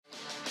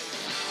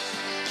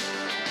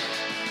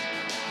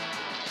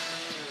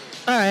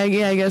right,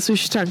 yeah, I guess we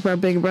should talk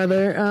about Big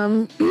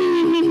Brother.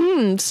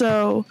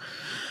 So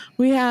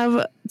we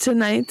have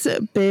tonight's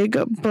Big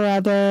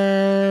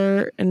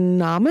Brother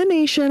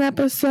nomination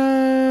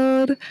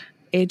episode.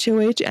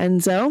 HOH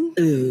Enzo,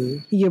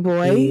 Ooh, your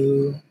boy,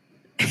 ooh.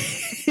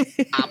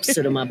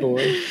 Opposite of my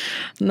boy,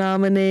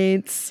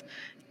 nominates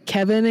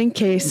Kevin and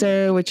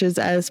Kaser, which is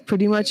as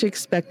pretty much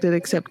expected,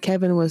 except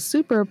Kevin was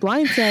super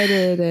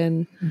blindsided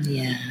and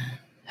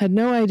had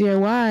no idea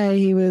why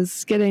he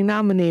was getting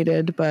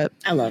nominated. But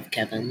I love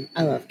Kevin.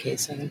 I love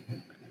Kaser.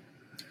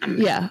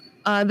 Yeah.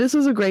 This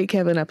was a great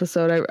Kevin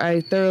episode.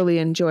 I thoroughly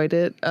enjoyed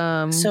it.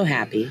 So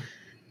happy.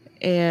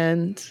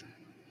 And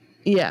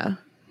yeah.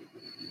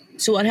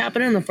 So what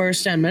happened in the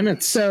first 10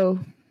 minutes? So,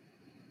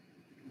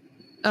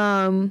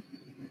 Enzo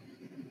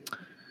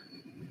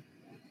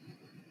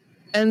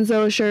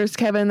assures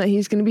Kevin that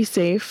he's going to be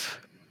safe.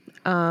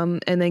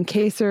 And then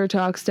Kaser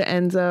talks to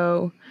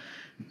Enzo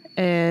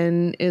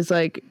and is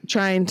like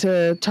trying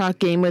to talk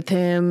game with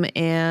him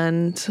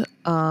and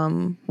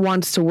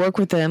wants to work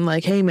with him.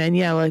 Like, hey man,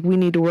 yeah, like we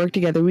need to work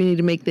together. We need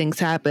to make things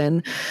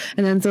happen.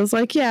 And Enzo's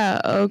like, yeah,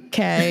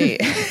 okay,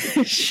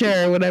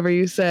 sure, whatever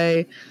you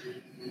say.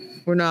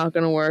 We're not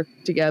going to work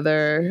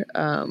together.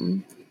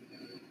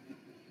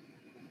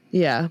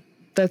 Yeah,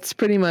 that's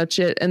pretty much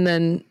it. And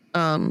then,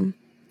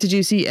 did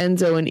you see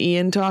Enzo and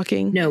Ian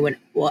talking? No,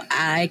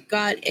 I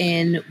got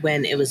in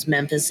when it was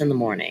Memphis in the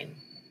morning.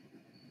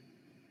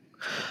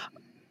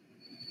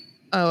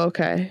 Oh,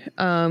 okay.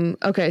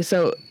 Okay,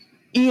 so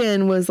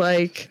Ian was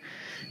like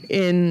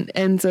in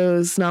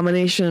Enzo's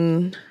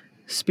nomination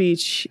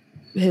speech,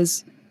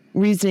 his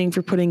reasoning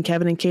for putting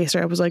Kevin and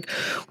Kaser. I was like,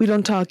 we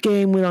don't talk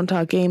game.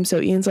 So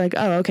Ian's like,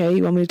 oh, okay,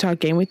 you want me to talk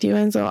game with you,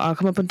 Enzo? I'll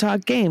come up and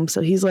talk game.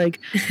 So he's like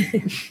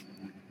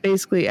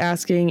basically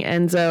asking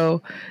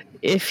Enzo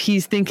if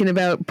he's thinking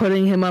about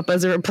putting him up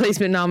as a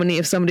replacement nominee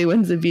if somebody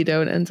wins the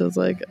veto. And Enzo's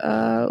like,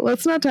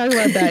 let's not talk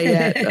about that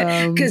yet.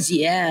 Because,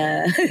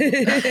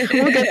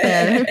 we'll get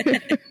there.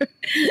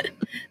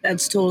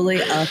 That's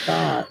totally a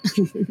thought.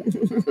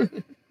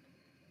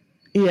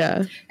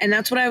 Yeah. And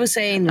that's what I was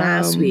saying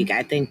last week.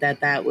 I think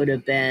that would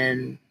have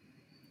been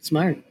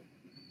smart.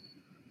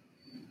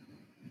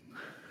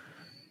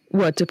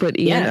 What, to put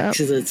Ian up?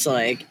 Because it's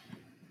like,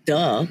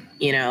 duh,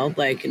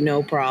 like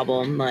no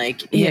problem,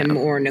 like him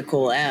or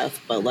Nicole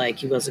F, but like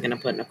he wasn't going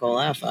to put Nicole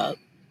F up.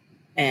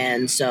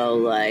 And so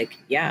like,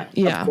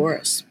 of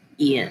course,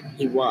 Ian,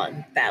 he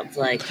won. That was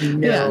like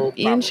no problem.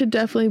 Ian should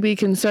definitely be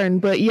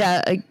concerned. But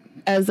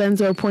as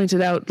Enzo pointed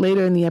out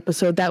later in the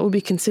episode, that would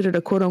be considered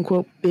a quote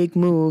unquote big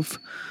move.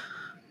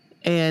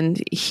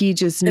 And he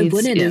just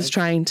is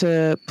trying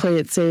to play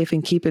it safe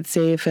and keep it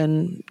safe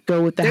and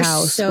go with the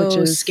house. So which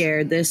is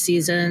scared this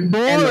season.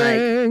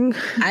 Boring.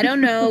 And I don't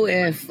know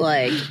if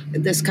like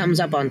this comes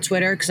up on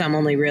Twitter because I'm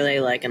only really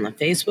like in the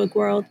Facebook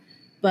world,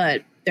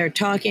 but they're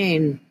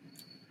talking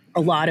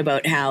a lot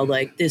about how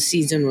like this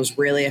season was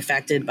really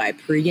affected by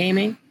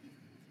pre-gaming.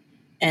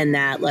 And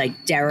that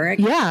like Derek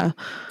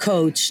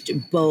coached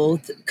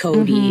both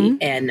Cody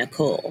and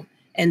Nicole.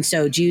 And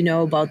so do you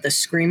know about the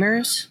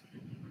Screamers?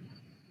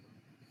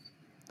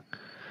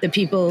 The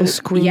people, the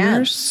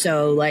Screamers?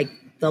 So like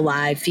the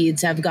live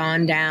feeds have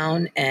gone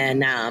down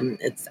and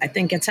I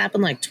think it's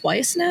happened like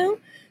twice now.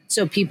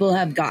 So people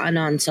have gotten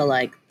onto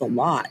like the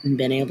lot and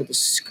been able to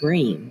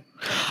scream.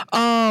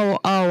 Oh,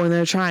 and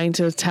they're trying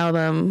to tell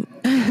them.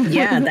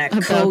 Yeah, that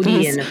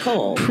Cody and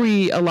Nicole.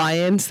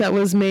 Pre-alliance that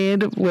was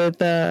made with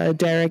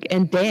Derek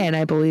and Dan,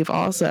 I believe,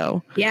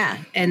 also. Yeah,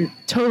 and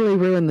totally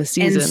ruined the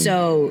season. And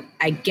so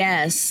I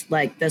guess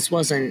like this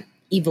wasn't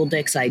Evil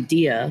Dick's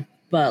idea,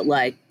 but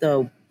like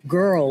the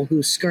girl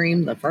who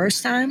screamed the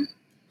first time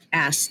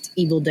asked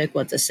Evil Dick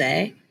what to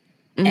say.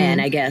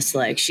 And I guess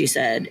like she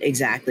said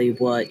exactly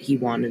what he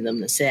wanted them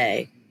to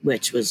say,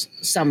 which was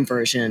some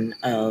version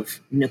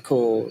of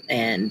Nicole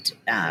and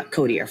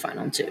Cody are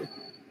final two.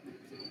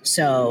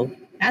 So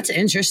that's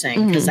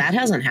interesting because that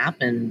hasn't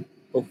happened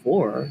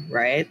before,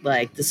 right?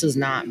 Like this has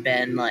not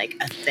been like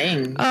a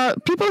thing.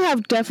 People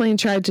have definitely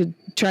tried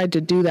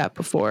to do that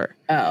before.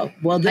 Oh,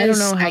 well, this, I don't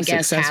know how I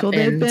guess successful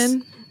they've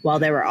been. While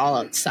they were all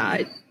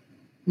outside.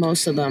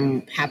 Most of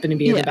them happened to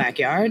be in the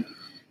backyard.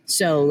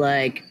 So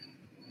like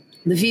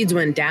the feeds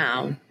went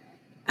down.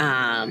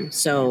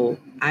 So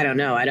I don't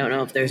know. I don't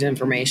know if there's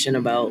information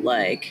about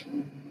like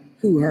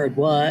who heard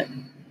what,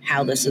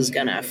 how this is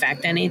going to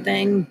affect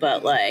anything,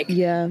 but like.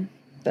 Yeah,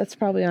 that's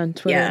probably on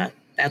Twitter. Yeah,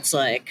 that's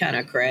like kind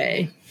of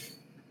cray.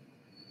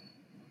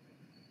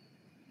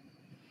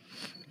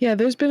 Yeah,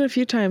 there's been a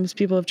few times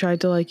people have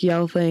tried to like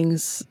yell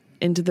things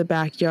into the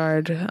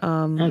backyard.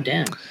 Oh,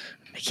 damn.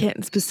 I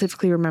can't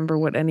specifically remember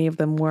what any of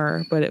them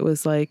were, but it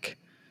was like,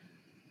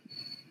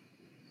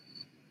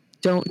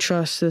 don't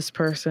trust this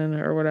person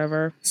or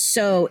whatever.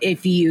 So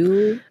if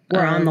you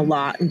were on the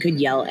lot and could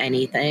yell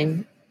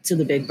anything to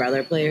the Big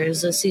Brother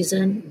players this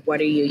season, what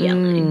are you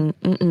yelling?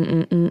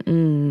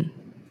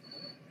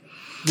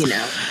 You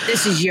know,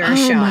 this is your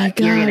shot. My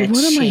God, you're going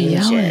to change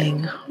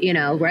yelling? it. You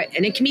know, right?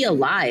 And it can be a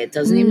lie. It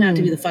doesn't even have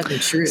to be the fucking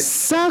truth.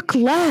 Suck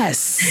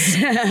less.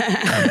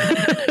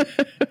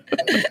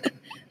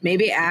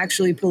 Maybe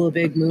actually pull a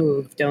big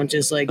move. Don't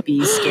just like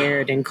be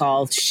scared and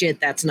call shit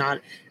that's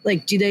not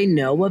like, do they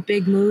know what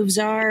big moves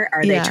are?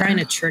 Are they trying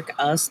to trick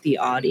us, the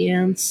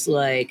audience?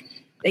 Like,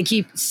 they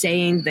keep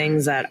saying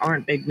things that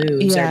aren't big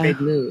moves are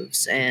big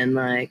moves, and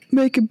like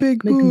making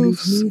big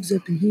moves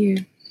up in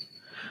here.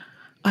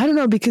 I don't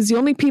know, because the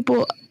only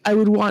people I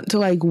would want to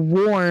like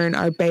warn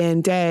are Bay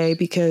and Day,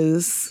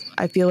 because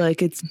I feel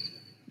like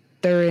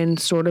they're in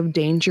sort of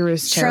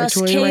dangerous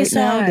territory right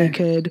now. They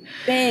could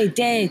Bay,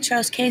 Day,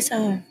 trust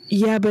Kesar.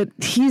 Yeah, but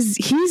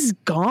he's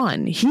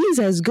gone. He's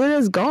as good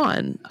as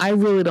gone. I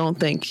really don't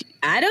think.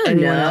 I don't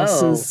anyone know.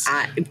 Else is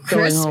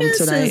going home Christmas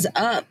tonight. is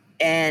up,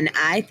 and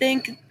I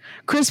think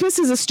Christmas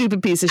is a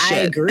stupid piece of shit.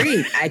 I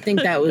agree. I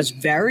think that was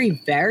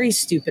very, very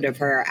stupid of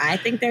her. I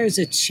think there's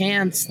a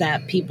chance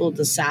that people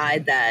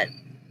decide that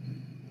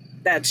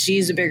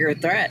she's a bigger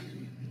threat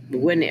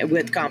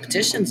with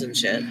competitions and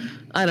shit.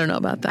 I don't know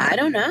about that. I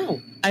don't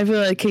know. I feel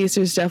like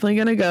Kaser's definitely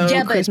going to go.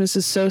 Yeah, Christmas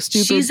is so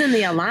stupid. She's in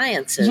the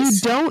alliances. You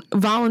don't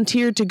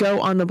volunteer to go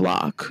on the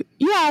block.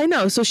 Yeah, I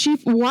know. So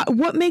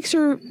what makes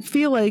her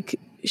feel like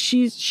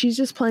she's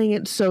just playing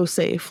it so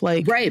safe?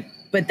 Like, right.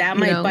 But that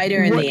might bite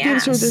her in the ass. What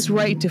gives her this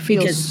right to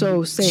feel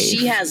so safe?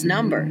 She has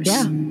numbers.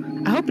 Yeah.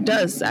 I hope it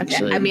does,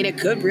 actually. I mean, it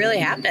could really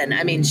happen.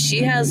 I mean,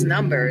 she has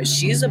numbers.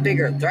 She's a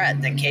bigger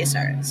threat than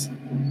Kesar is.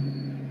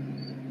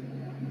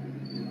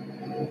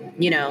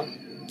 You know?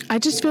 I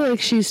just feel like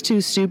she's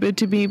too stupid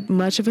to be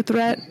much of a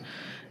threat.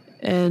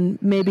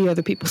 And maybe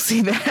other people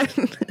see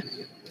that.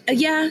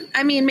 Yeah.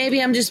 I mean,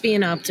 maybe I'm just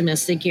being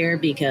optimistic here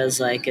because,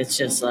 like, it's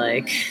just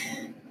like...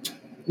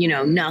 You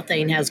know,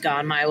 nothing has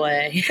gone my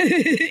way,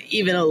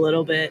 even a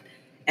little bit.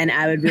 And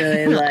I would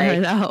really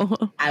like,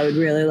 I would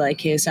really like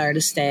Kesar to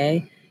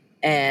stay.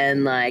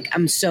 And like,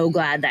 I'm so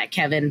glad that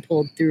Kevin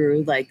pulled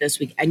through like this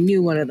week. I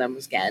knew one of them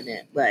was getting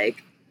it.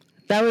 Like,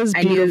 that was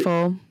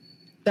beautiful.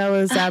 That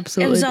was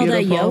absolutely beautiful. It was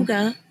all that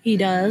yoga he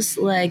does,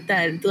 like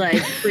that,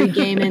 like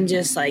pre-game, and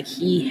just like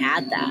he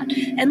had that.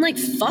 And like,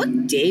 fuck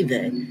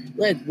David.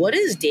 Like, what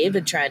is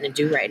David trying to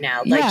do right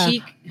now?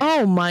 Like,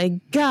 oh my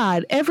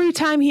God. Every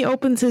time he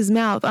opens his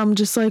mouth, I'm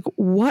just like,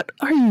 what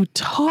are you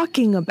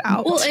talking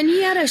about? Well, and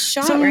he had a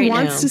shot so right he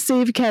wants to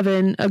save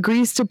Kevin,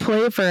 agrees to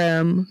play for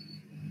him,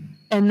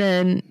 and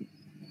then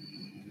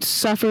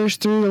suffers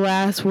through the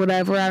last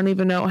whatever, I don't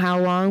even know how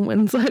long.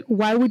 And it's like,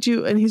 why would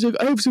you? And he's like,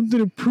 I have something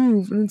to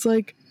prove. And it's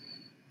like,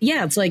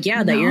 yeah, it's like,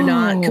 that you're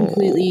not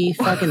completely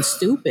fucking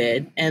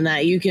stupid and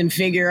that you can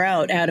figure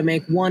out how to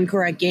make one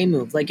correct game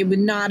move. Like, it would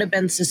not have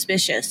been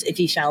suspicious if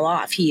he fell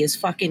off. He is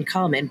fucking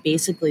come in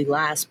basically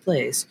last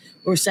place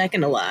or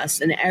second to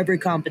last in every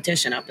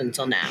competition up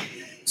until now.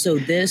 So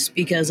this,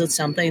 because it's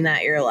something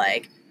that you're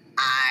like,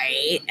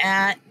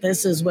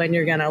 this is when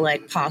you're going to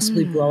like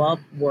possibly blow up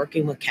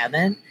working with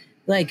Kevin.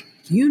 Like,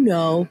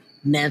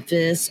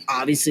 Memphis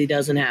obviously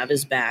doesn't have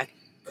his back.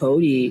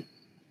 Cody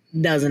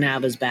doesn't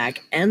have his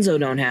back. Enzo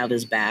don't have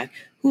his back.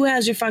 Who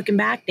has your fucking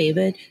back,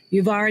 David?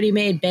 You've already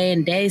made Bay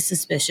and Day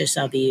suspicious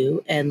of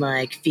you and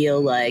like feel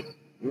like,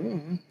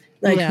 who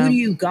do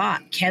you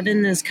got?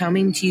 Kevin is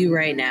coming to you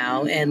right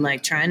now and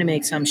like trying to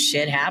make some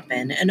shit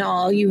happen. And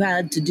all you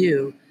had to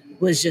do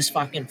was just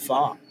fucking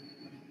fall.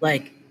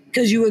 Like,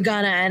 cause you were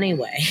gonna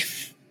anyway.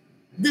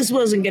 This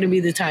wasn't gonna be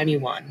the time you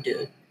won,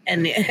 dude.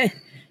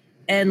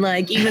 And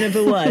like, even if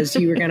it was,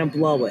 you were gonna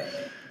blow it.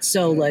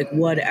 So, like,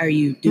 what are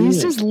you doing?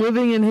 He's just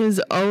living in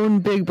his own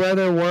Big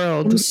Brother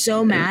world. I'm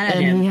so mad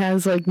at him. And he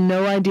has, like,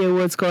 no idea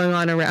what's going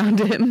on around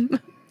him.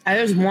 I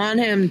just want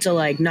him to,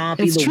 like, not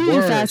be the worst. It's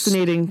truly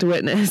fascinating to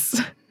witness.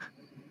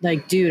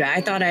 Like, dude, I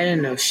thought I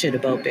didn't know shit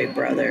about Big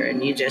Brother,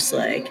 and you just,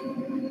 like,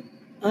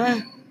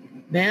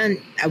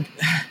 man.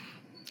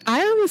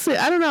 I honestly,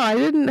 I don't know. I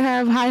didn't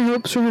have high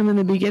hopes for him in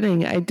the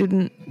beginning. I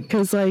didn't,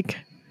 because, like...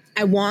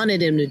 I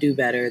wanted him to do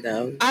better,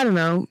 though. I don't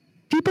know.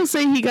 People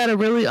say he got a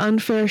really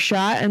unfair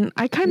shot, and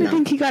I kind of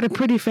think he got a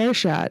pretty fair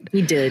shot.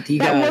 He did.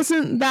 That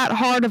wasn't that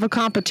hard of a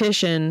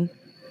competition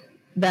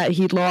that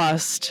he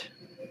lost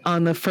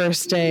on the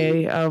first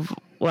day of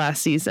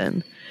last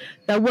season.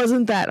 That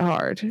wasn't that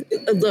hard.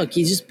 Look,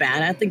 he's just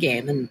bad at the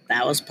game, and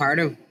that was part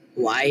of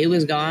why he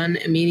was gone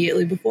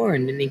immediately before.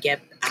 And then he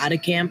get out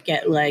of camp,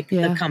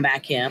 the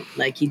comeback camp.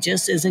 Like, he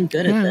just isn't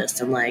good at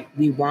this. And, like,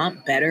 we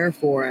want better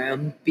for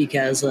him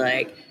because,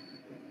 like,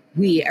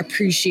 we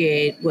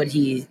appreciate what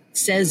he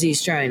says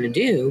he's trying to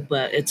do,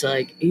 but it's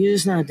like, you're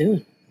just not doing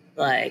it.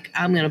 Like,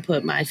 I'm going to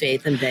put my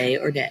faith in Bay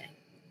or Day.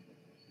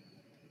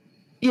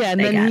 Yeah, and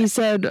then he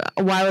said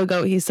a while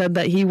ago, he said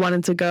that he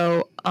wanted to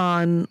go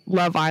on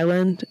Love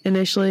Island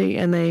initially,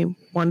 and they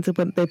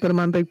put him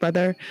on Big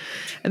Brother.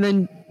 And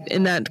then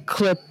in that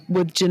clip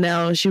with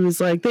Janelle, she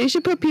was like, they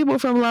should put people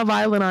from Love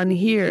Island on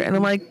here. And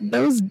I'm like,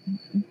 those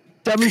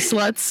dumb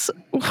sluts.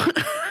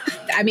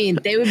 I mean,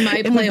 they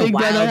might play a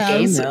wild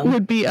game, though.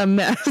 Would be a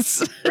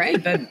mess.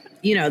 Right, but,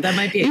 that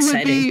might be exciting.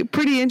 It would be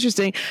pretty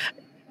interesting.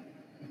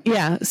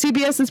 Yeah,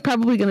 CBS is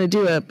probably going to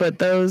do it, but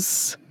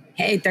those...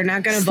 Hey, they're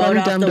not going to vote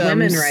off the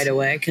women right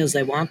away because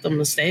they want them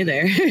to stay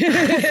there.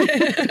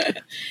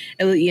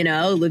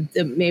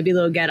 Maybe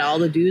they'll get all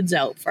the dudes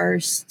out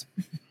first.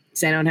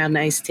 Because I don't have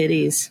nice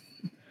titties.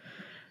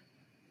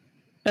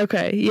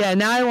 Okay. Yeah.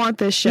 Now I want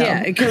this show.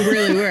 Yeah, it could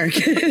really work.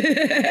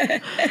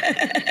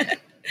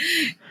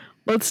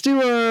 Let's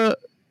do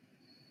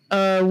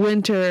a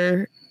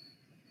winter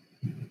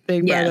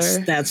Big Brother. Yes,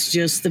 that's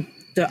just the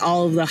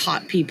all of the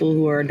hot people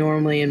who are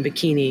normally in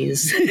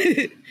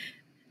bikinis.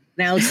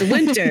 Now it's the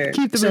winter,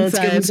 Keep them so let's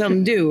give them inside.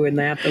 something to do, and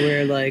they have to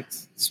wear like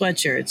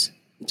sweatshirts.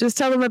 Just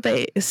tell them that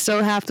they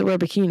still have to wear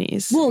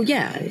bikinis. Well,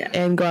 yeah.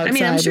 And go outside I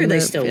mean, I'm sure in they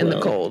the, still in will.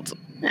 the cold.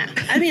 Nah,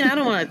 I mean, I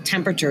don't want to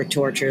temperature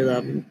torture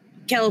them.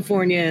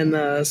 California in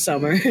the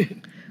summer.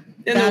 In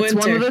That's the winter.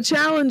 one of the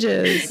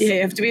challenges. Yeah,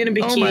 you have to be in a Oh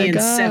bikini my in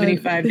God.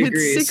 75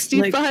 degrees. It's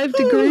 65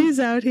 degrees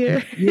out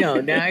here. No,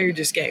 now you're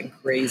just getting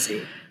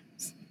crazy.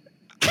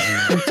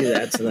 Don't do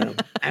that to them.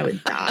 I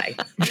would die.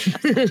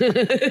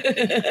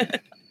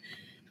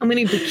 How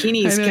many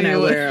bikinis can I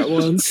wear at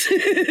once?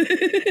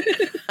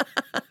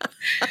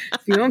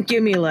 If you don't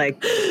give me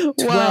like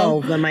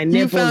 12, then my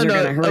nipples are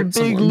going to hurt a big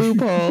someone.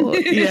 loophole.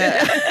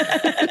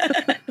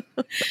 Yeah.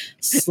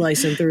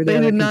 Slicing through They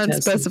that. did not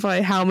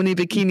specify how many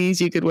bikinis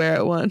you could wear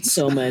at once.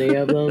 So many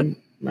of them.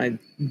 My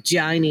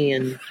giny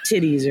and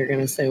titties are going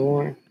to stay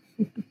warm.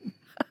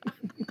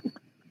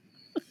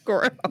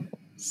 Gross.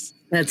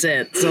 That's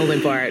it. It's the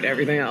only part.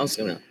 Everything else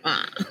is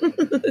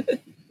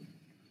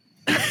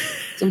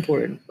It's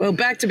important. Well,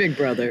 back to Big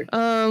Brother.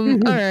 All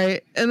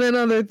right. And then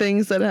other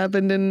things that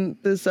happened in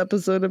this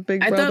episode of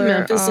Big I Brother. thought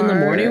Memphis in the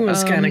morning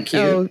was kind of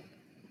cute. Oh,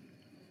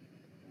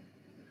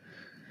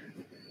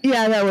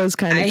 yeah, that was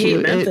kind of I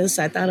cute. hate Memphis.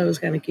 I thought it was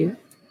kind of cute.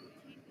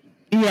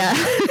 Yeah.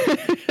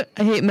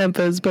 I hate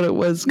Memphis, but it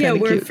was kind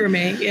of worked cute. for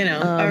me. You know.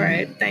 All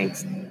right.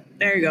 Thanks.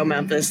 There you go,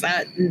 Memphis.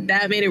 That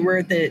made it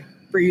worth it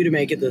for you to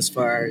make it this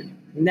far.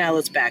 Now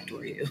let's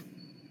backdoor you.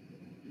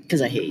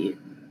 Because I hate you.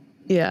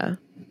 Yeah.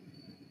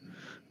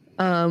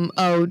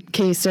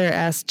 Kaser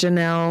asked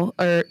Janelle,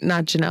 or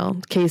not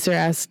Janelle, Kaser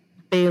asked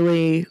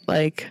Bailey,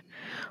 like,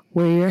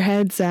 where your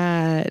head's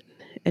at?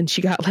 And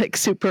she got, like,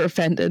 super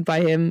offended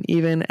by him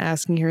even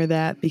asking her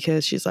that,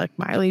 because she's like,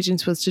 my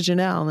allegiance was to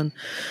Janelle, and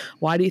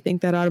why do you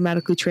think that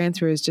automatically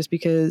transfers just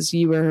because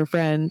you were her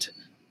friend?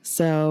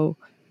 So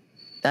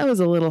that was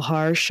a little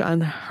harsh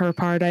on her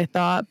part, I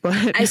thought.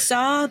 But I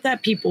saw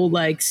that people,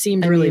 like,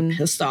 seemed really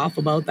pissed off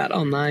about that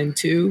online,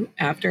 too,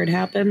 after it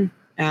happened.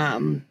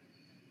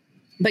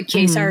 But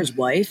Kaysar's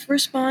wife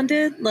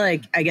responded.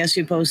 Like, I guess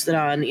she posted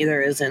on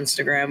either his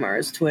Instagram or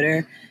his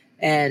Twitter.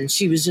 And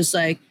she was just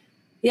like,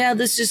 yeah,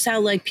 this is just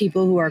how, like,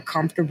 people who are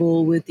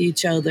comfortable with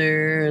each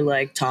other,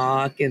 like,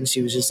 talk. And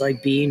she was just,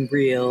 like, being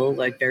real,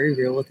 like, very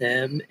real with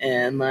him.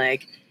 And,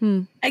 like,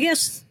 I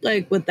guess,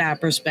 like, with that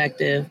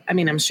perspective, I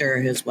mean, I'm sure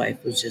his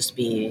wife was just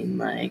being,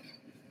 like,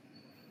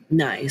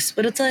 nice.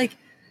 But it's like,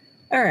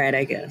 all right,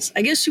 I guess.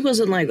 I guess she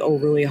wasn't, like,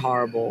 overly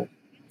horrible,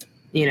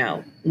 you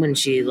know, when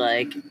she,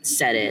 like,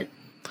 said it.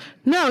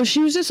 no, she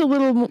was just a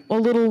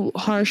little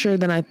harsher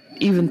than I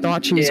even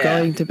thought she was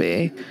going to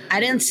be. I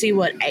didn't see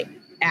what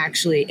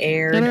actually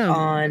aired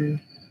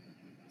on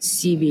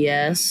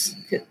CBS.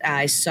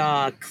 I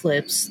saw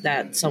clips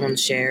that someone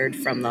shared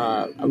from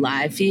the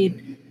live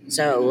feed.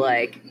 So,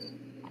 like,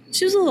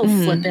 she was a little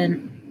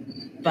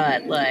flippant,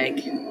 but,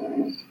 like,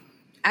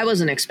 I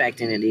wasn't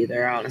expecting it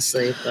either,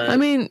 honestly. But I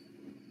mean,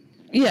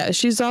 yeah,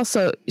 she's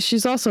also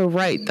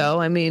right,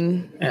 though. I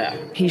mean,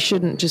 he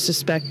shouldn't just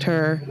expect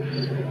her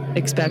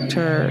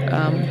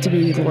to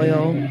be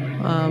loyal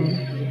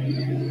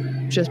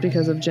just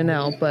because of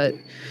Janelle. But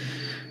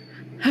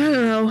I don't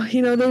know.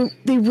 You know,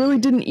 they really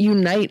didn't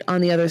unite on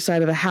the other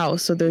side of the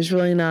house, so there's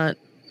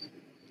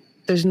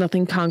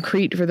nothing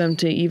concrete for them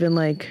to even,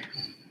 like,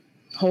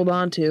 hold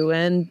on to.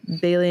 And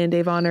Bailey and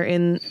Davon are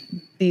in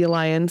the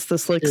alliance, the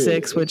Slick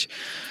Six, which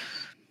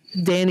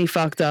Danny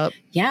fucked up.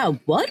 Yeah,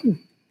 what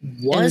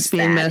was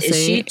being that? messy.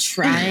 Is she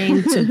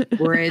trying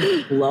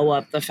to blow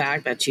up the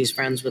fact that she's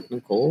friends with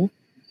Nicole?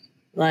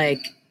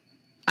 Like,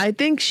 I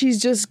think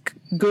she's just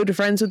good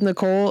friends with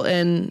Nicole,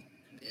 and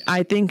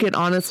I think it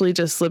honestly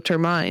just slipped her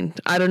mind.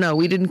 I don't know.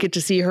 We didn't get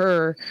to see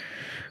her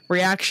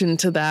reaction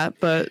to that,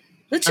 but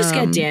let's just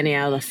get Danny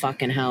out of the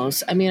fucking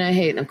house. I mean, I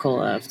hate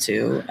Nicole F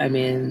too. I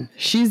mean,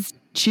 she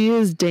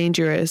is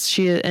dangerous.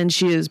 She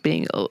is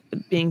being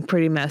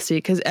pretty messy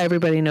because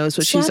everybody knows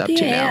what she's up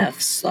to now.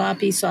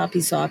 Sloppy.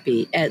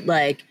 At,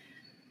 like,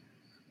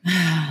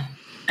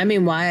 I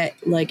mean, why?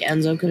 Like,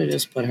 Enzo could have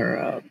just put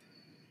her up.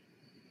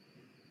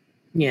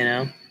 You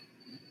know,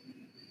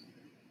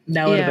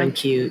 that would have been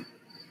cute.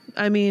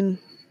 I mean,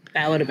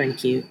 that would have been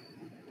cute.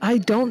 I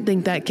don't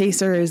think that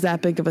Kaser is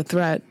that big of a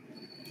threat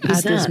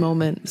at this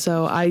moment.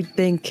 So I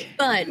think,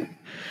 but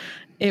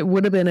it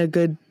would have been a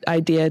good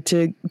idea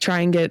to try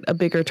and get a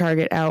bigger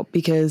target out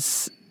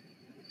because,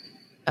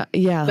 But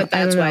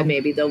that's why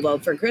maybe they'll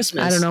vote for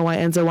Christmas. I don't know why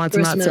Enzo wants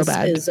him not so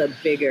bad. Christmas is a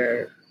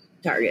bigger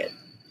target,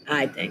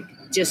 I think,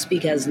 just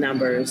because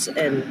numbers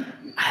and.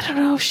 I don't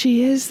know if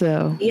she is,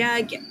 though.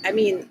 Yeah, I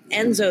mean,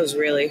 Enzo's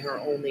really her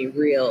only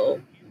real,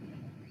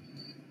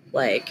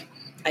 like,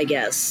 I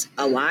guess,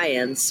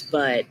 alliance,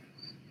 but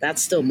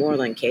that's still more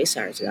than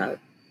Kaysar's got.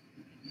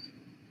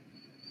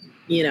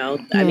 You know,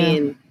 I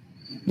mean,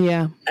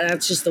 Yeah. And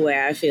that's just the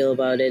way I feel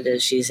about it,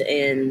 is she's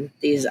in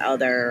these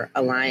other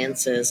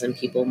alliances and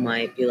people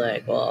might be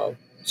like, well,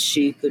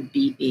 she could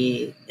beat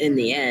me in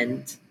the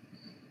end.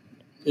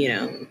 You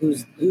know,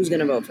 who's going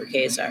to vote for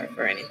Kaysar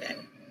for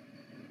anything?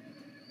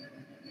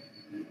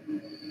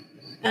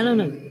 I don't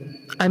know.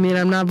 I mean,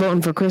 I'm not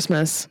voting for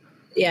Christmas.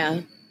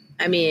 Yeah.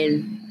 I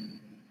mean,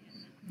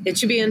 it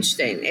should be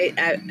interesting.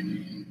 I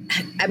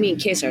mean,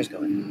 Kaysar's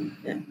going home.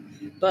 Yeah.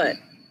 But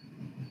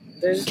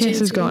there's a chance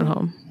Kaysar's going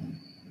home.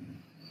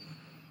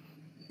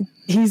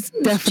 He's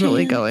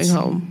definitely going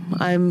home.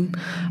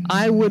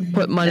 I would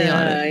put money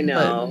on it. I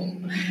know.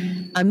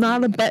 I'm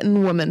not a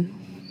betting woman.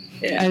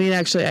 Yeah. I mean,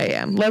 actually, I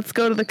am. Let's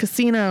go to the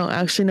casino.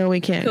 Actually, no, we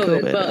can't.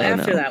 COVID. But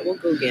after that, we'll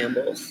go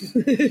gamble.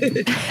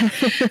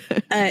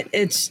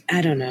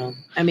 I don't know.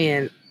 I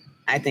mean,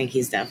 I think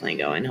he's definitely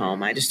going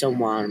home. I just don't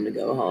want him to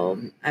go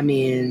home. I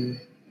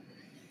mean,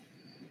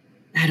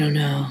 I don't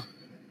know.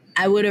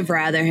 I would have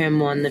rather him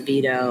won the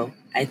veto,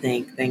 I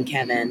think, than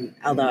Kevin.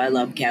 Although I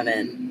love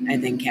Kevin, I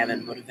think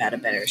Kevin would have had a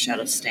better shot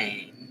of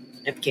staying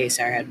if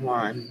Kaysar had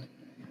won.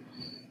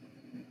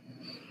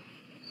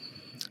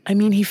 I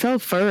mean, he fell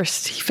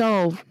first. He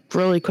fell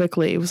really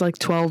quickly. It was like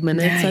 12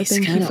 minutes, I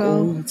think he fell.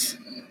 Old.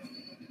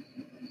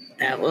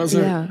 That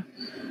wasn't...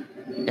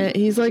 Yeah.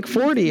 He's like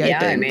 40, I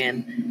think. Yeah,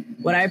 man.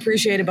 What I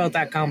appreciate about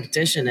that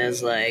competition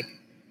is, like,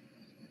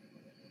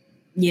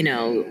 you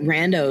know,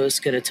 randos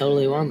could have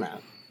totally won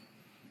that.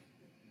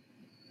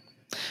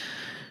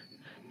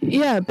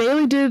 Yeah,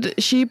 Bailey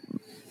did. She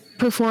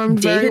performed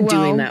very well. David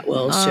doing that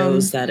well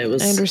shows that it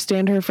was... I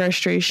understand her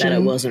frustration. That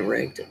it wasn't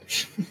rigged.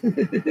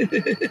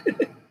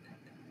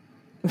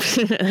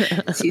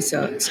 He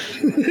sucks.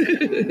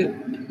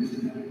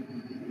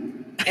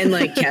 And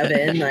like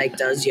Kevin like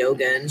does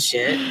yoga and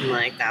shit, and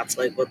like that's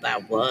like what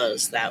that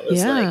was. That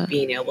was like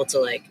being able to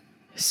like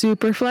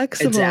super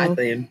flexible,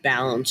 exactly, and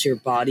balance your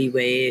body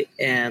weight,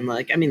 and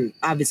like I mean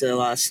obviously I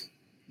lost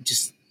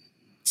just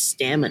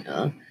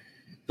stamina,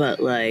 but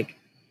like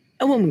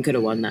a woman could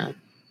have won that.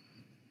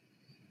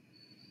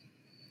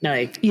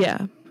 Like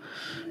yeah,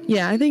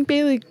 I think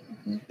Bailey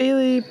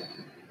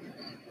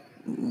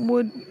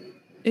would.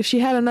 If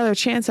she had another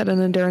chance at an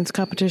endurance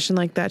competition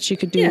like that, she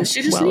could do well again. Yeah,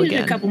 she just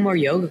needed a couple more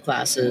yoga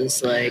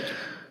classes, like,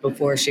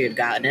 before she had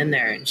gotten in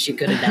there, and she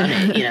could have done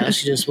it, you know?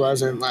 She just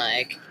wasn't,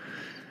 like...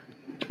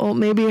 Well,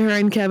 maybe her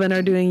and Kevin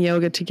are doing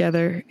yoga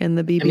together in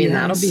the BB I mean,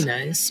 house. that'll be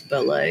nice,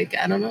 but, like,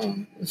 I don't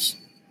know.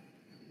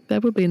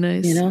 That would be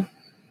nice. You know?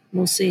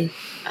 We'll see.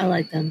 I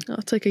like them. I'll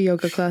take a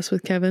yoga class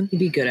with Kevin. He'd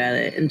be good at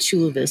it. In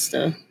Chula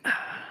Vista.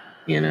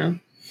 You know?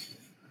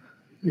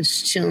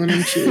 Just chilling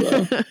in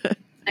Chula.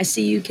 I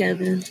see you,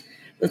 Kevin.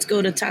 Let's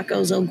go to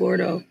Tacos El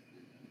Gordo.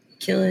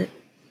 Kill it.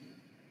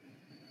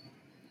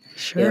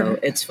 Sure. Yo,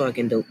 it's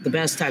fucking the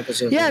best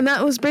tacos ever. Yeah, and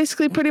that was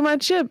basically pretty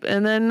much it.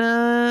 And then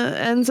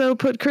Enzo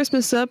put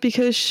Christmas up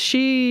because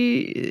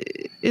she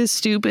is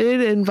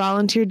stupid and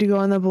volunteered to go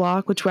on the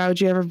block, which why would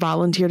you ever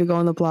volunteer to go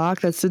on the block?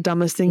 That's the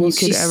dumbest thing you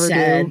could ever do.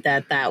 She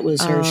said that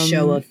was her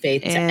show of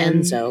faith to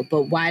Enzo.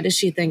 But why does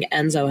she think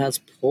Enzo has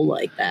pull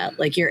like that?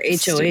 Like, you're HOH,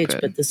 stupid.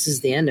 But this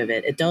is the end of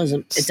it. It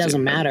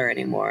doesn't matter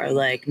anymore.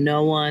 Like,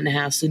 no one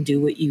has to do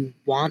what you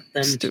want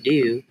them to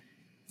do.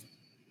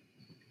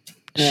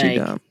 She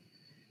dumb.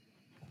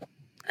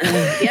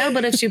 Yeah,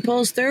 but if she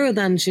pulls through,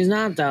 then she's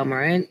not dumb,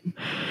 right?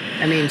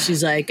 I mean,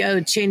 she's like,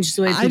 oh, change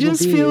the way people I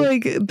just do. feel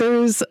like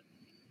there's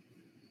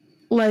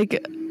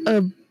like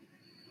a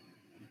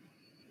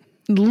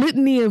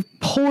litany of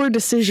poor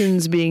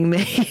decisions being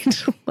made,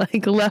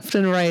 like left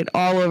and right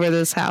all over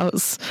this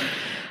house.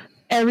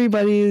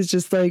 Everybody is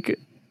just like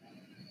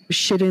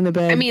shitting the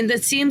bed. I mean,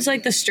 that seems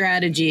like the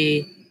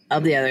strategy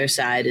of the other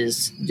side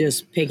is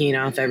just picking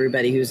off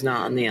everybody who's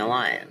not in the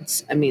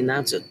alliance. I mean,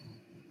 that's a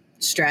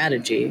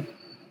strategy.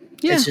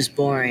 Yeah. It's just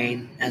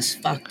boring as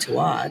fuck to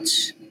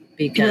watch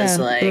because,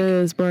 like, it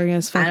is boring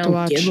as fuck to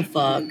watch. I don't give a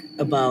fuck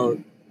about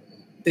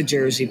the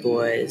Jersey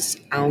Boys.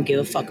 I don't give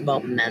a fuck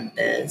about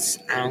Memphis.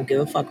 I don't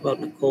give a fuck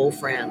about Nicole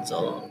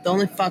Franzel. The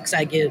only fucks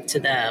I give to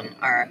them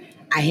are,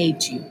 I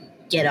hate you.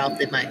 Get off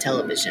of my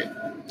television.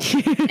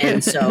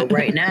 And so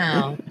right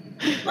now,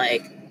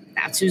 like,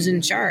 that's who's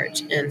in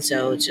charge. And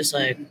so it's just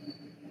like,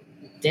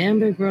 damn,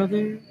 big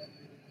brother.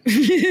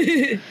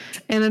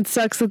 And it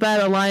sucks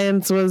that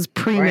alliance was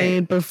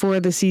pre-made before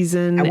the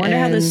season. I wonder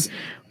how this...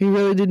 We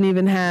really didn't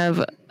even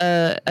have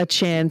a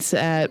chance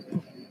at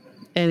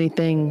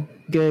anything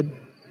good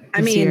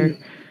this year.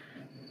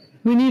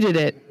 We needed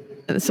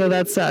it, so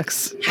that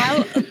sucks.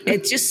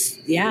 It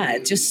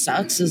just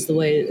sucks is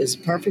a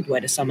perfect way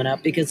to sum it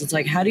up, because it's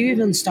like, how do you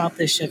even stop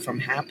this shit from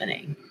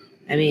happening?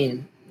 I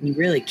mean, you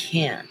really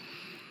can't.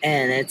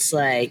 And it's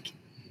like...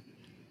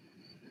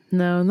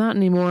 No, not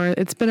anymore.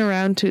 It's been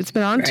on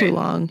too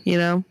long, you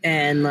know?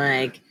 And,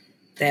 like,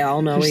 they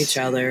all know each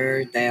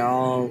other. They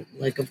all,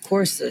 like, of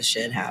course this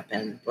shit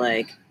happened.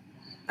 Like,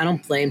 I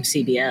don't blame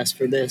CBS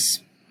for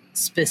this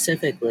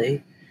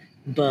specifically,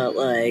 but,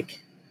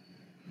 like,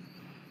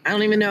 I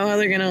don't even know how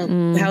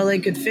how they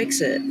could fix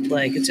it.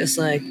 Like, it's just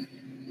like,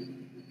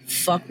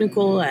 fuck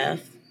Nicole F.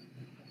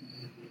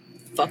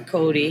 fuck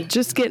Cody.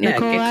 Just get Yeah,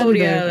 Nicole get out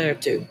Cody of out of there. there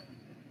too.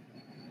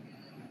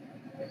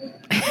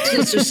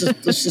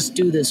 let's just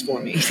do this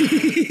for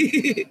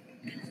me.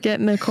 Get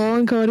Nicole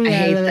and Cody I out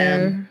hate of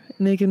there. them.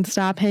 And they can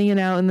stop hanging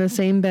out in the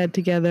same bed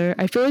together.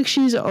 I feel like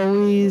she's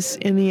always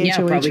in the Yeah,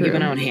 HOH probably room.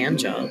 giving out hand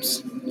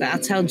jobs.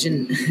 That's how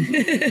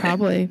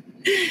Probably.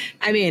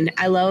 I mean,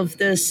 I love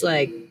this,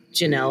 like,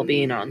 Janelle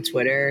being on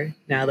Twitter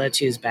now that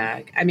she's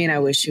back. I mean, I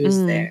wish she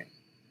was there.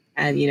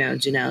 And, you know,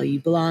 Janelle, you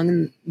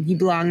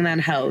belong in that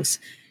house.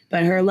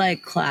 But her,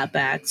 like,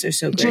 clapbacks are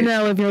so great.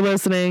 Janelle, if you're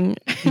listening.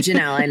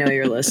 Janelle, I know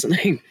you're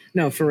listening.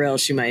 No, for real,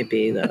 she might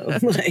be, though.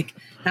 Like,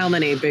 how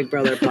many Big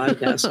Brother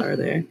podcasts are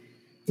there?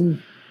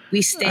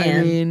 We stand.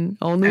 I mean,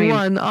 only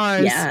one,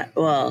 ours. Yeah,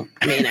 well,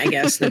 I mean, I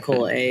guess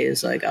Nicole A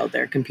is, like, out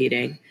there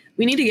competing.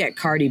 We need to get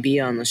Cardi B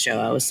on the show.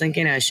 I was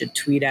thinking I should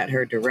tweet at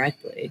her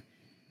directly,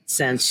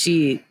 since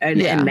she,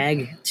 and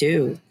Meg,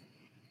 too.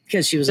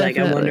 Because she was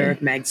Definitely. like, I wonder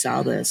if Meg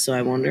saw this. So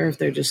I wonder if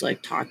they're just,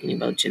 like, talking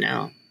about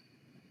Janelle.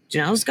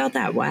 Janelle's got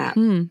that WAP.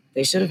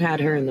 They should have had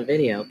her in the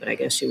video, but I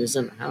guess she was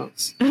in the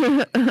house.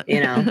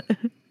 You know?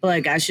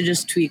 Like, I should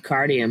just tweet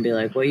Cardi and be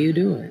like, what are you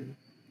doing?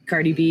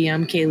 Cardi B,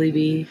 I'm Kaylee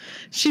B.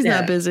 She's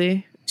not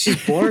busy.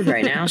 She's bored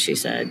right now, she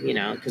said, you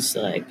know, because,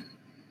 like,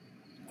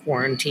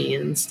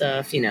 quarantine and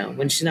stuff, you know,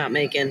 when she's not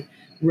making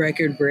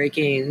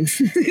record-breaking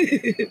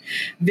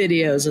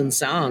videos and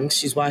songs,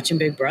 she's watching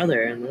Big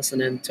Brother and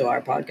listening to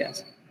our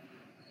podcast.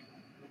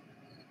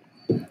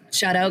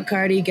 Shout out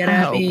Cardi, get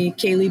at me,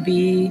 Kaylee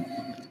B.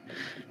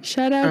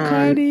 Shout out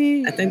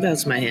Cardi. I think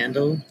that's my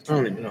handle. I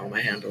don't even know what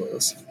my handle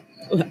is.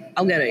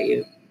 I'll get at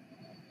you.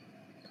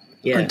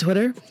 Yeah. On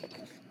Twitter?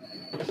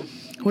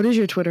 What is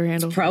your Twitter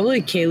handle? It's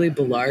probably Kaylee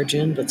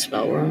Belargin, but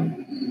spelled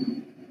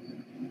wrong.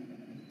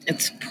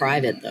 It's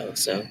private, though,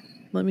 so.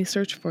 Let me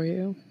search for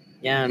you.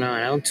 Yeah, no,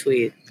 I don't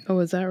tweet. Oh,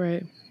 is that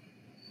right?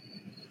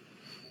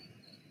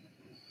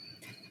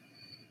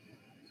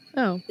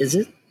 Oh. Is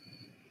it?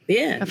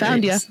 Yeah. I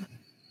found you.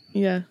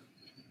 Yeah.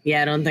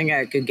 Yeah, I don't think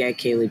I could get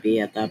Kaylee B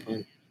at that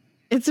point.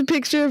 It's a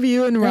picture of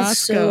you and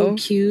That's Roscoe. so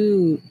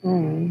cute.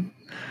 Oh.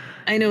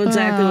 I know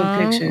exactly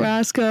what picture.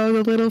 Roscoe,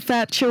 the little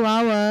fat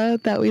chihuahua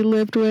that we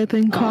lived with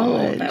in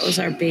college. Oh, that was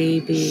our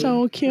baby.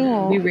 So cute.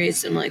 Yeah, we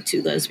raised him like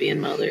 2 lesbian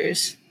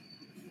mothers.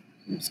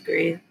 It was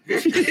great.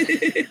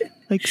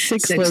 Like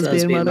six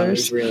lesbian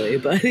mothers. Really,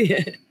 but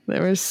yeah.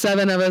 There were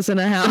 7 of us in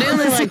a house. But he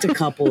only liked a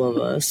couple of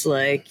us.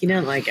 Like, he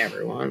didn't like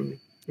everyone,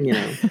 you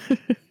know.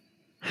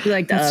 He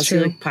liked us. True.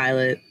 He liked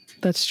Pilot.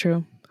 That's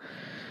true.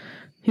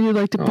 He would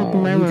like to poop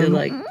in my room. He did,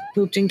 like,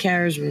 pooped in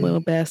Kara's room. Little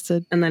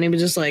bastard. And then he would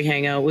just, like,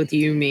 hang out with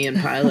you, me, and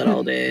Pilot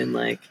all day. And,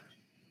 like,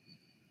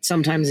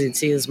 sometimes he'd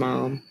see his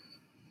mom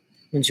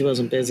when she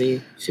wasn't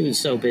busy. She was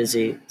so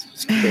busy. It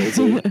was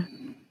crazy.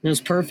 It was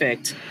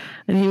perfect.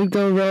 And he would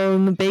go roll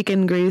in the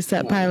bacon grease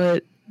that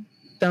Pilot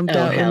dumped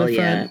out in the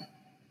front.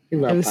 He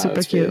loved It was Pilot's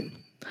super cute. food.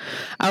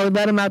 I would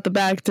let him out the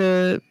back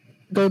to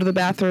go to the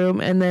bathroom,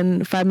 and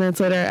then 5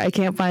 minutes later, I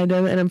can't find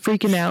him, and I'm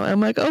freaking out.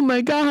 I'm like, oh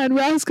my God,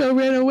 Roscoe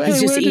ran away.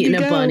 He's just Where did eating he a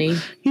go? bunny.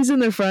 He's in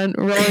the front,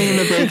 rolling in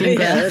the bacon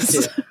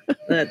grass.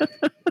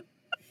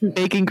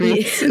 Bacon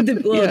grease.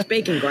 It's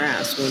bacon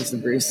grass once the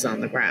grease is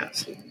on the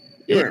grass.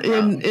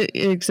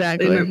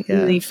 Exactly.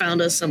 And he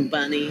found us some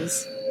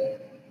bunnies,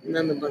 and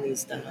then the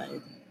bunnies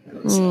died.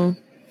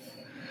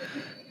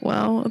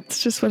 Well,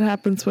 it's just what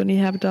happens when you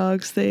have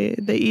dogs. They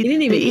eat. He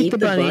didn't even eat the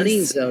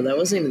bunnies, though. That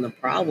wasn't even the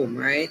problem,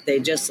 right? They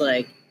just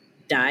like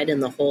died in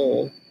the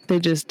hole. They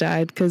just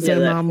died because their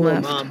mom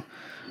left.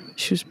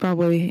 She was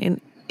probably an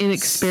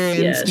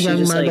inexperienced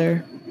young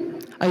mother,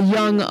 a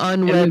young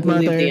unwed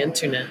mother. The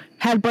internet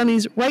had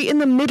bunnies right in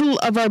the middle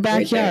of our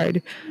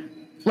backyard,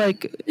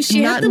 like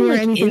she not had them, near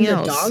like, anything in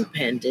else. The dog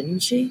pen, didn't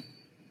she?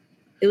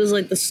 It was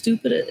like the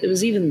stupidest. It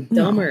was even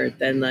dumber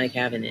than like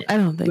having it. I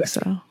don't think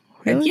so.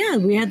 Really? Yeah,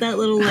 we had that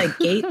little like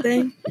gate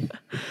thing.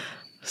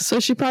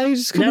 So she probably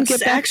just couldn't get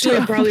back actually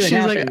to it. Probably what She's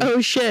happened. like,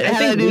 oh shit, I how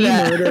think did I do we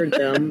that? murdered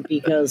them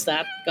because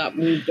that got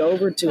moved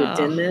over to a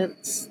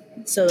didn't,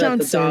 so that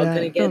the dog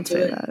couldn't get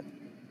to it.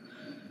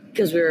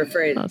 Because we were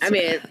afraid. I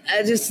mean,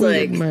 I just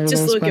like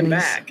just looking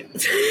back.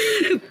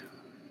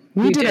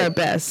 We did our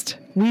best.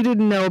 We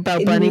didn't know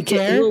about bunny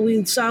care. Well,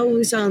 we saw what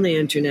we saw on the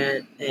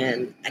internet,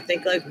 and I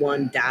think like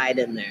one died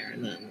in there,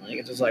 and then like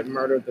it just like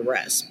murdered the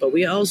rest. But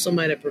we also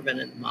might have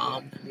prevented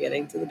mom from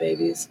getting to the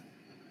babies.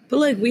 But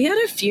like we had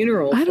a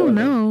funeral. I don't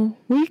know.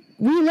 We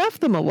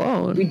left them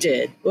alone. We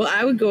did. Well,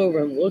 I would go over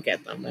and look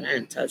at them, but I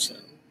didn't touch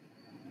them.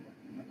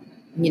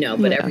 You know,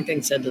 but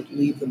everything said to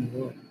leave them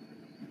alone.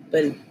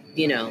 But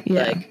you know,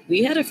 like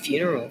we had a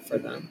funeral for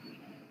them.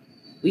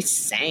 We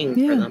sang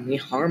for them. We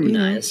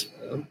harmonized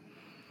for them.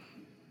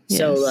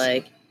 So,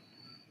 like,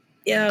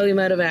 we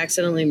might have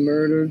accidentally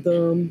murdered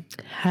them.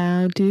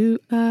 How do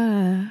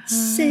I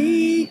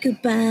say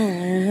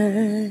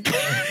goodbye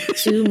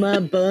to my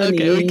bunnies?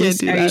 Okay, we can't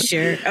do that. Are you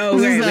sure? Oh,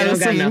 great. We don't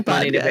got enough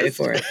money to pay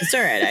for it. It's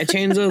all right. I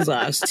changed those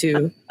last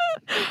two.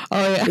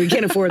 Oh, yeah. We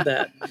can't afford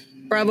that.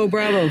 Bravo.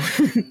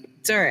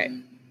 It's all right.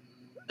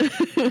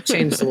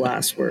 Change the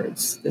last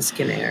words. This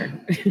can air.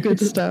 Good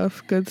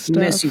stuff.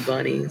 Miss you,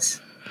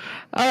 bunnies.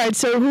 All right,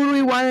 so who do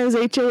we want as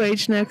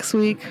HOH next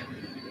week?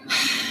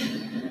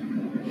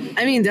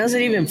 I mean, does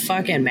it even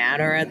fucking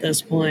matter at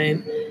this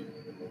point?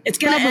 It's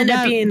gonna Probably end up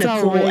not. being It's all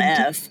Nicole rigged.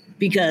 F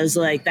because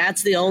like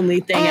that's the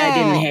only thing I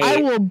didn't hate. I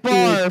will Dude,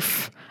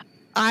 barf.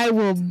 I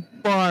will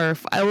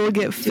barf. I will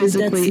get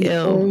physically that's the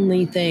ill.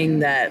 only thing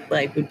that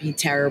like would be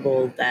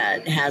terrible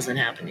that hasn't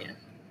happened yet.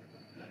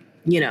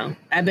 You know,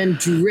 I've been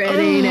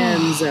dreading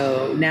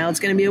Enzo. Now it's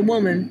gonna be a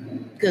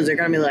woman because they're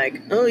gonna be like,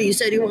 "Oh, you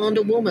said you wanted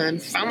a woman.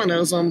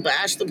 Feminism,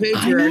 bash the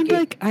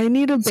patriarchy." I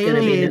need a It's gonna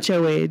be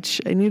Bailey HOH.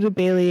 I need a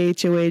Bailey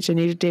HOH. I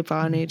need a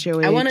Devon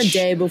HOH. I want a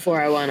day before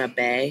I want a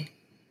Bay.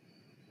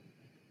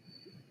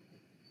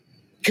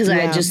 Because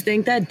Yeah. I just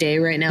think that Day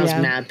right now is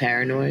Yeah. mad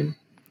paranoid.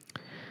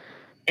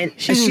 And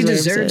She she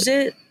deserves deserves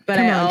it. But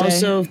Come I on, Day.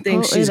 also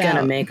think Pull she's it going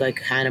to out. make like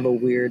kind of a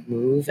weird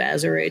move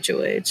as her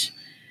HOH.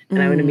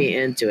 And I'm going to be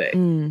into it.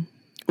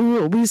 Ooh,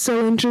 it'll be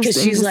so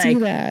interesting she's to see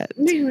like-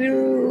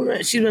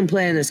 that. She's been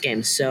playing this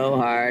game so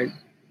hard.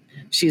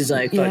 She's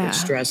like fucking Yeah.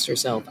 stressed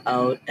herself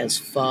out as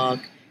fuck.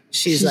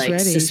 She's like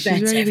ready. suspects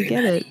She's ready to get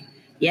everybody. it.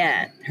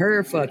 Yeah,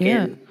 her fucking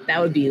Yeah. that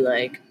would be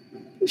like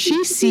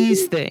She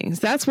sees things.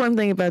 That's one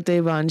thing about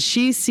Devon.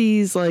 She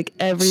sees like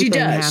everything she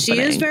does. She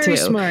is happening, very too.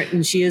 smart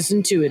and she is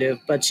intuitive,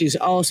 but she's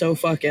also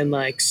fucking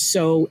like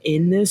so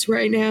in this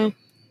right now.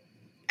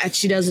 And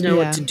she doesn't know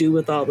Yeah. what to do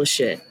with all the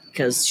shit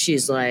because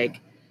she's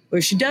like,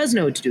 or she does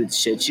know what to do with the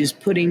shit. She's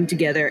putting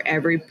together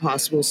every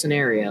possible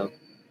scenario.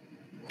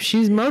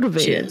 She's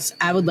motivated. She is.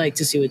 I would like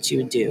to see what she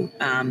would do.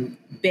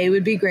 Bay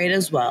would be great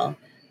as well.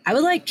 I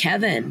would like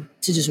Kevin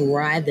to just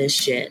ride this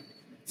shit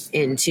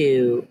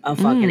into a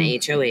fucking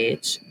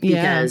HOH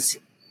because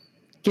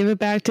Give it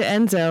back to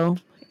Enzo.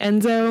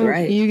 Enzo,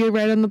 Right. you get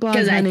right on the block,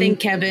 because I honey. think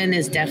Kevin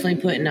is definitely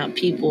putting up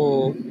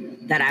people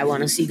that I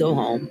want to see go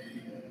home.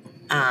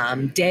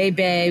 Day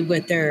Bay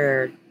with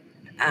their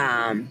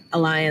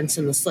alliance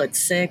in the Slick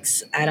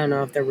Six. I don't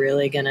know if they're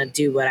really gonna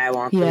do what I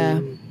want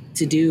them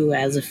to do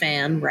as a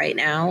fan right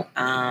now.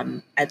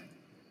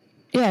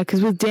 Yeah,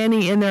 because with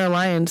Danny in their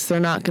alliance,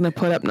 they're not going to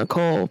put up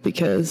Nicole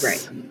because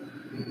Right.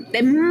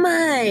 They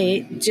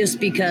might just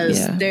because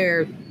Yeah.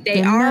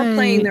 they are might.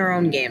 playing their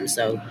own games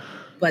though,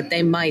 but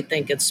they might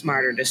think it's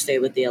smarter to stay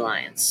with the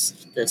alliance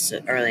this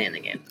early in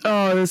the game.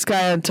 Oh, this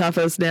guy on Tough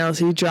as Nails,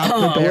 he dropped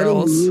the what a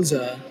barrels.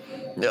 loser.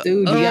 Dude,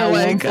 you got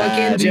my one God,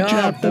 fucking he job.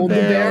 dropped Hold the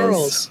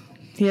barrels.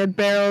 He had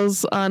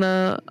barrels on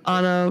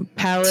a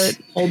pallet.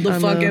 Hold the on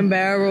fucking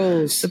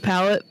barrels. The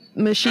pallet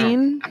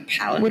machine. A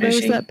pallet What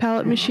machine? is that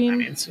pallet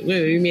machine? What,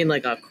 you mean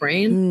like a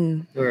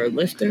crane or a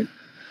lifter?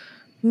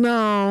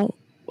 No,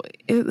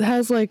 it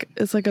has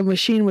it's like a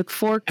machine with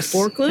forks. A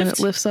forklift? And it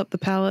lifts up the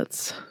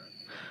pallets.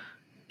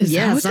 Is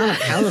Yeah, that it's what not a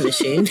pallet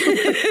machine.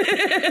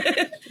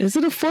 Is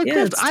it a forklift?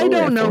 Yeah, it's I totally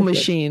don't a know forklift.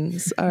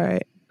 machines. All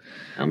right.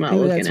 I'm not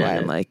Maybe looking that's at why it.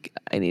 I'm like,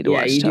 I need to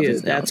Yeah, watch you Tough do.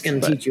 as That's Nails,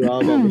 going to but- teach you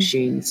all about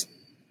machines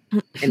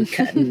and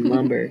cutting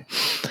lumber.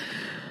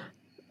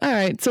 All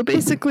right. So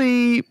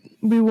basically,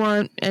 we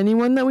want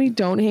anyone that we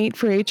don't hate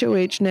for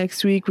HOH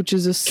next week, which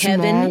is a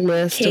Kevin, small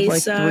list of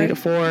like Kesar, 3 to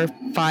 4,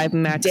 5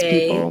 max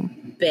Day, people.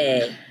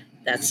 Bay.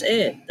 That's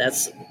it.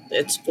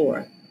 It's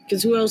 4.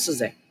 Because who else is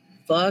there?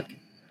 Fuck.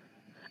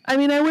 I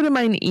mean, I wouldn't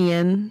mind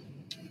Ian.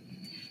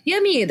 Yeah,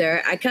 me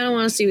either. I kind of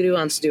want to see what he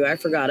wants to do. I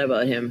forgot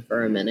about him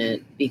for a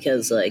minute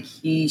because, like,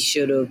 he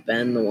should have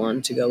been the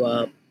one to go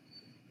up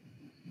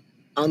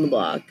on the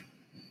block.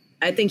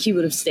 I think he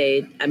would have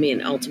stayed. I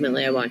mean,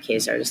 ultimately, I want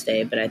Kesar to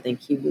stay, but I think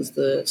he was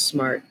the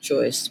smart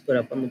choice to put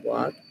up on the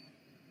block.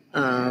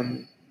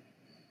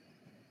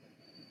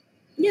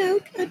 Yeah,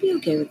 I'd be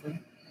okay with him.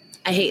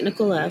 I hate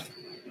Nicole F.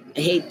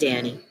 I hate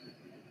Danny.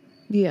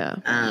 Yeah.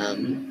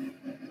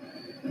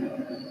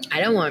 I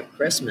don't want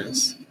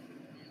Christmas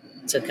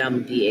to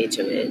come be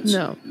HOH.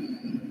 No.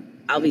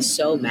 I'll be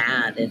so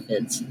mad if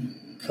it's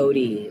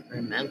Cody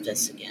or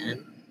Memphis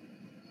again.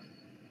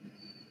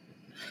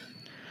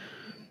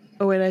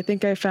 Oh, wait. I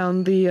think I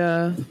found the.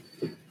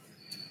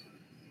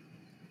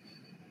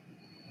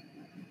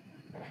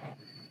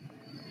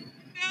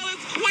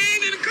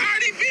 Queen and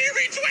Cardi B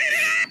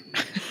retweeted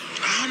it.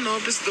 I don't know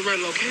if this is the right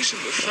location,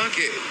 but fuck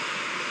it.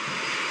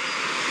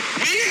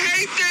 We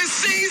hate this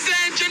season.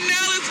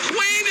 Janelle is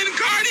Queen and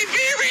Cardi B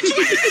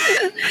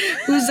retweeted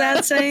it. Who's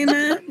that saying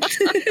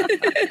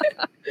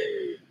that?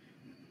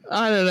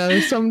 I don't know.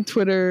 Some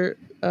Twitter.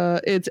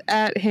 It's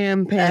at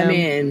Ham Pam. I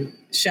mean,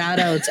 shout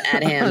outs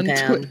at Ham On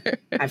Pam. Twitter.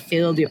 I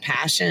feel your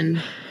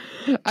passion.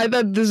 I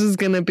thought this was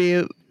going to be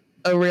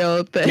a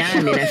real thing. Yeah,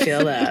 I mean, I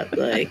feel that.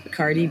 Like,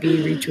 Cardi B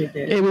retweeted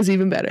it. It was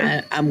even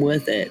better. I'm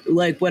with it.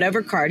 Like,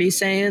 whatever Cardi's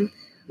saying,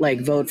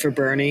 like, vote for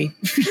Bernie.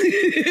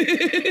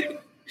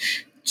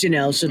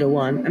 Janelle should have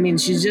won. I mean,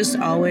 she's just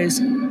always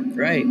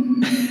right.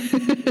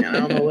 I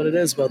don't know what it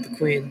is about the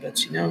queen, but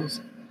she knows.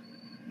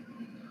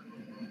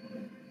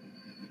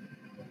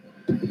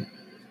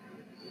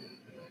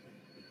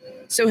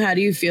 So how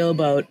do you feel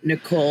about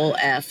Nicole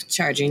F.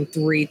 charging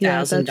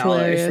 $3,000 for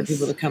hilarious.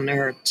 people to come to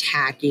her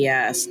tacky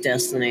ass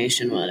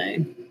destination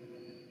wedding?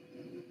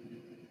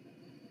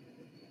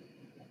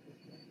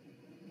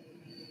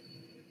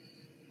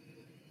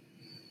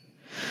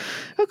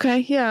 Okay,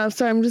 yeah.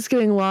 Sorry, I'm just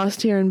getting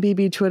lost here in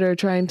BB Twitter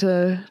trying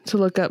to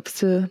look up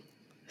to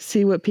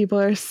see what people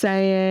are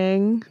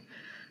saying.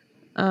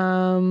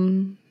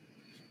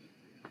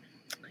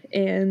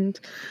 And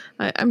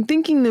I'm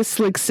thinking this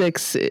Slick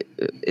 6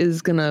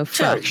 is gonna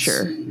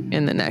fracture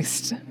in the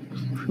next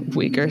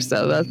week or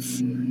so.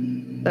 That's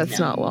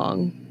not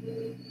long.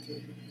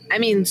 I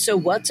mean, so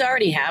what's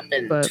already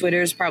happened? But-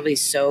 Twitter's probably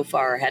so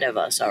far ahead of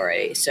us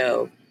already.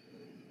 So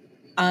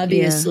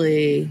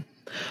obviously,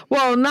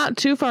 Well, not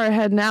too far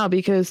ahead now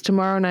because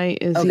tomorrow night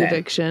is the Okay.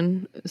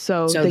 eviction.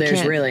 So they there's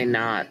can't really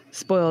not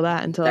spoil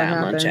that until it that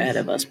happens. much ahead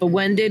of us. But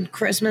when did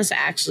Christmas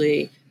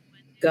actually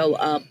go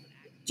up?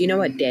 Do you know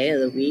what day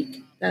of the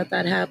week that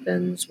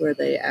happens where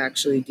they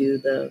actually do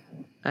the...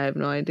 I have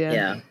no idea.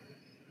 Yeah.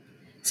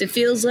 So it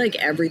feels like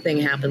everything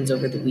happens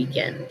over the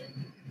weekend.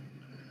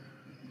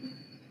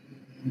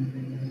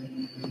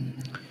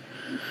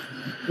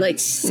 Like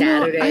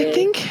Saturday. No, I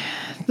think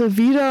the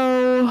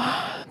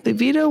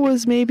veto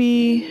was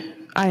maybe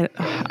I don't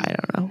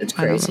know. It's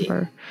I don't crazy.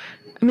 remember.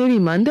 Maybe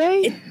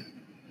Monday?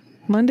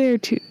 Monday or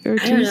Tuesday? I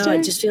don't know.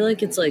 I just feel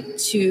like it's like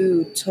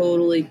two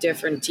totally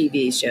different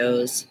TV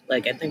shows.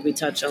 Like I think we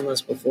touched on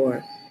this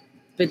before.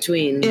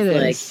 Between It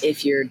like is.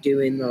 if you're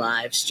doing the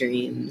live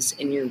streams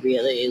and you're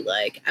really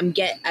like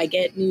I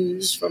get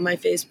news from my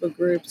Facebook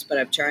groups, but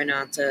I try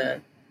not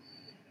to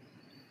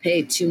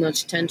pay too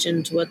much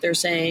attention to what they're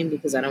saying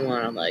because I don't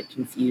want to like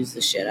confuse the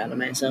shit out of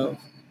myself.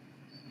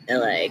 And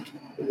like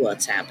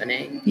what's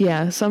happening.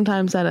 Yeah,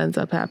 sometimes that ends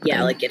up happening.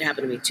 Yeah, like it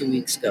happened to me 2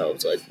 weeks ago.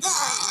 It was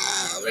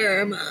like, where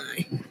am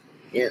I?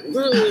 Yeah,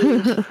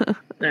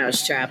 when I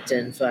was trapped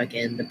in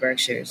fucking the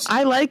Berkshires.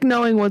 I like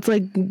knowing what's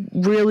like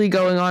really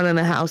going on in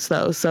the house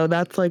though, so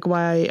that's like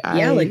why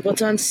like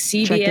what's on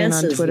check in CBS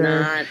on is Twitter,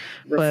 not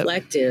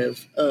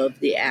reflective of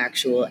the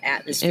actual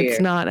atmosphere.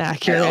 it's not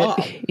accurate. all.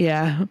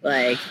 Yeah.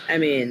 Like, I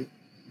mean,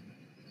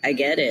 I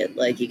get it.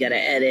 Like, you got to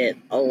edit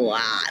a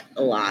lot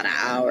of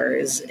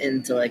hours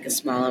into like a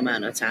small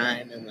amount of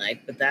time, and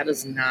like, but that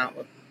is not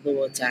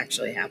what's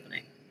actually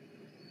happening.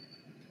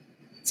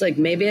 It's like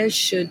maybe I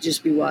should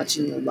just be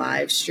watching the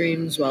live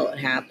streams while it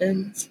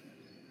happens,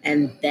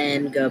 and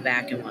then go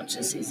back and watch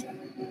the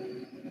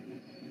season.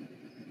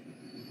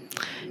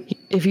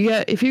 If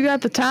you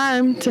got the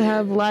time to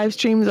have live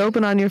streams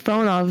open on your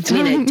phone all the I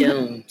time. mean, I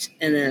don't.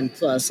 And then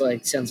plus,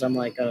 like, since I'm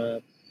like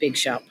a big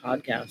shot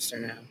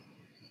podcaster now,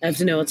 I have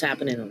to know what's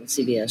happening on the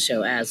CBS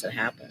show as it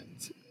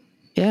happens.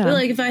 Yeah. But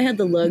like, if I had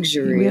the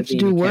luxury We of have to being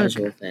do a work.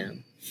 casual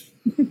fan,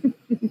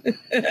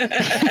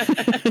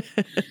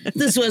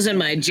 this wasn't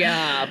my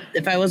job.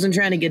 If I wasn't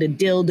trying to get a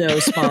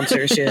dildo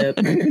sponsorship,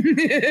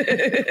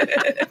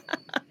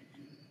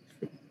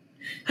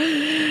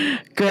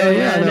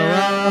 Going on the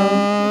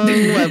wrong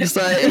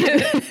website.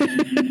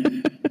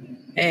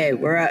 hey,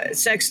 we're at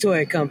sex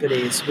toy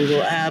companies. We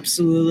will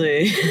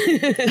absolutely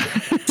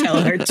tell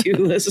our two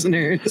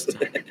listeners.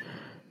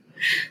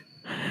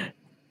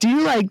 Do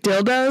you like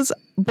dildos?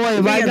 Boy,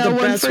 have We I got the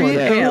one best for one. you.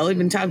 Hey, I'll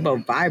even talk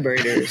about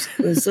vibrators.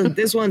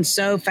 This one's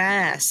so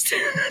fast.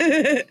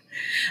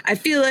 I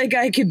feel like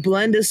I could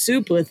blend a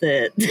soup with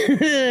it.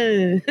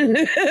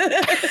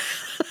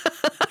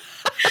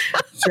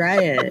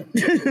 Try it.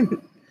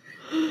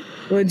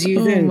 What do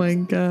you think? Oh my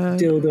god.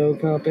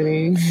 Dildo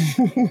company.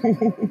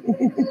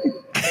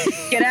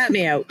 Get at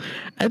me out.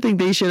 I think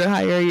they should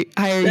hire you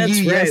That's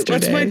right. yesterday.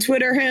 What's my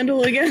Twitter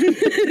handle again?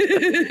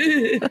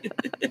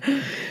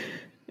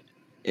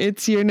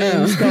 It's your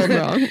name spelled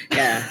wrong.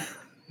 Yeah.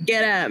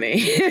 Get at me.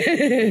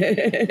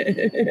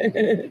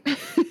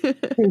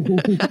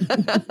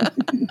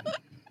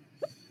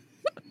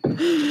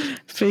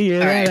 Figure All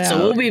that right, out. so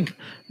we'll be...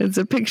 It's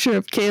a picture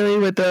of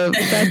Kaylee with a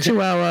fat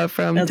chihuahua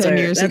from That's 10 right.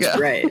 years That's ago.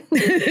 right.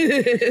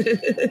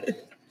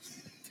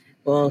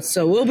 Well,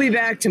 so we'll be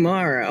back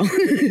tomorrow.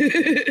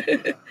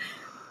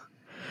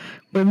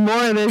 With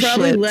more of this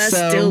Probably shit. less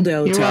so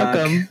dildo you're talk.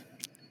 welcome.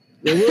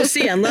 Well, we'll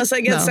see. Unless I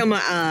get No. some,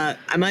 I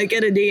might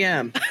get a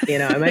DM. You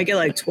know, I might get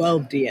like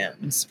 12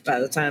 DMs by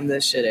the time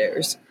this shit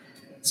airs.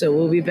 So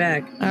we'll be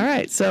back. All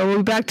right. So we'll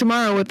be back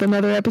tomorrow with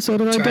another episode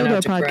of our Try Dildo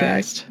not to cry.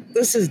 podcast.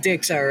 This is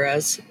Dick's R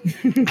Us.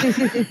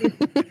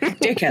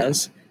 Dick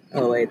House.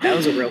 Oh wait, that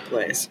was a real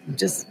place.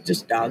 Just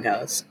Dog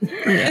House.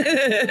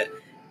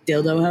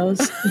 Dildo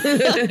House.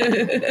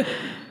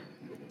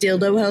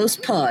 Dildo House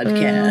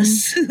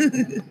Podcast.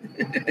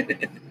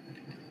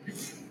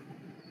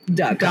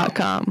 .com.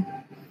 .com.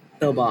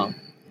 The bomb.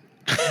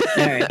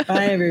 All right.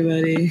 Bye,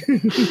 everybody.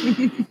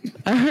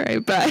 All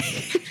right. Bye.